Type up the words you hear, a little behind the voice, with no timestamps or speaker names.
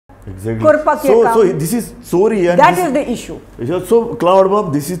Exactly. करपाक So this is चोरी. That is the issue. So Cloud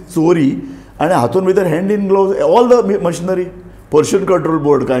Bob, this is चोरी आणि हातून भितर hand in gloves all the machinery, pollution control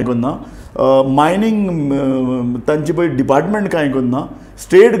board काय करना, mining तांची पळय डिपार्टमेंट काय करना,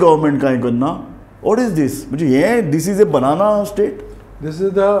 state government काय करना. What is this? म्हणजे हे this is a banana state. This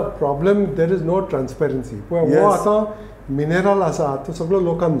is the problem. There is no transparency. वो आता मिनरल आसा तो सगळो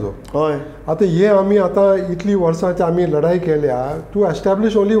लोकांचो. हय. आता हे आमी आता इतली वर्सांची आमी लढाई केल्या to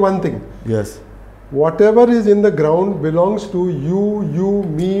establish only one thing. Yes. Whatever is in the ground belongs to you,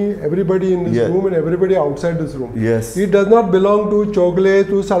 me, everybody in this room and everybody outside this room. Yes. It does not belong to Chogle,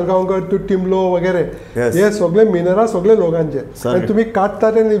 to Salgaonkar, to Timlo वगैरे. Yes. हे सगळे mineral सगळे लोकांचे. आणि तुम्ही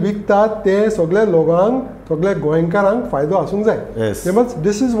काढतात आणि विकतात ते सगळे लोकांक सगळे गोंयकारांक फायदो आसूंक जाय. Yes.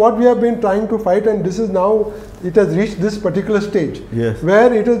 This is what we have been trying to fight, and this is now it has reached this particular stage. Yes.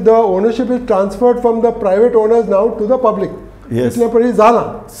 Where it is the ownership is transferred from the private owners now to the public. Yes.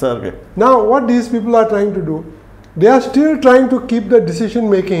 Now what these people are trying to do, they are still trying to keep the decision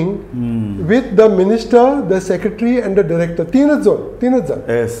making with the minister, the secretary and the director. तीनच जण.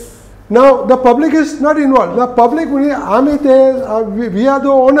 Yes. Now the public is not involved. The public, we are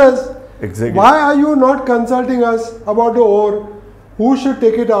the owners. Exactly. Why are you not consulting us about the ore? Who should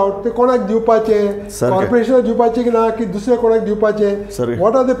take it out? ते कोणाक दिवपाचे, corporation दिवपाचे की ना की दुसरे कोणाक दिवपाचे?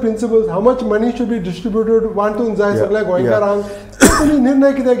 What are the principles? How much money should be distributed? वांटून जाय सगळ्या गोंयकारांक. तुम्ही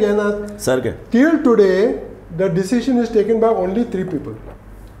निर्णय कित्याक घेनात? Till today, the decision is taken by only 3 people,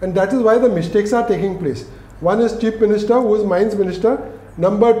 and that is why the mistakes are taking place. One is Chief Minister, who is Mines Minister.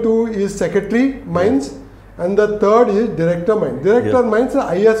 Number 2 is Secretary Mines, and the third is Director Mines. Director Mines is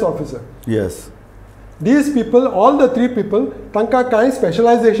IAS officer. Yes. These people, all the 3 people, तांकां कांय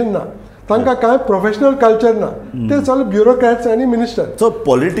specialisation ना, तांकां कांय professional culture ना, ते सगळे bureaucrats आणि minister. So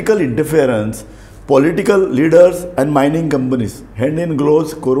political interference, political leaders and mining companies hand in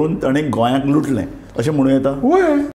gloves करून ताणें गोंयाक लुटलें अशें म्हणूं येता.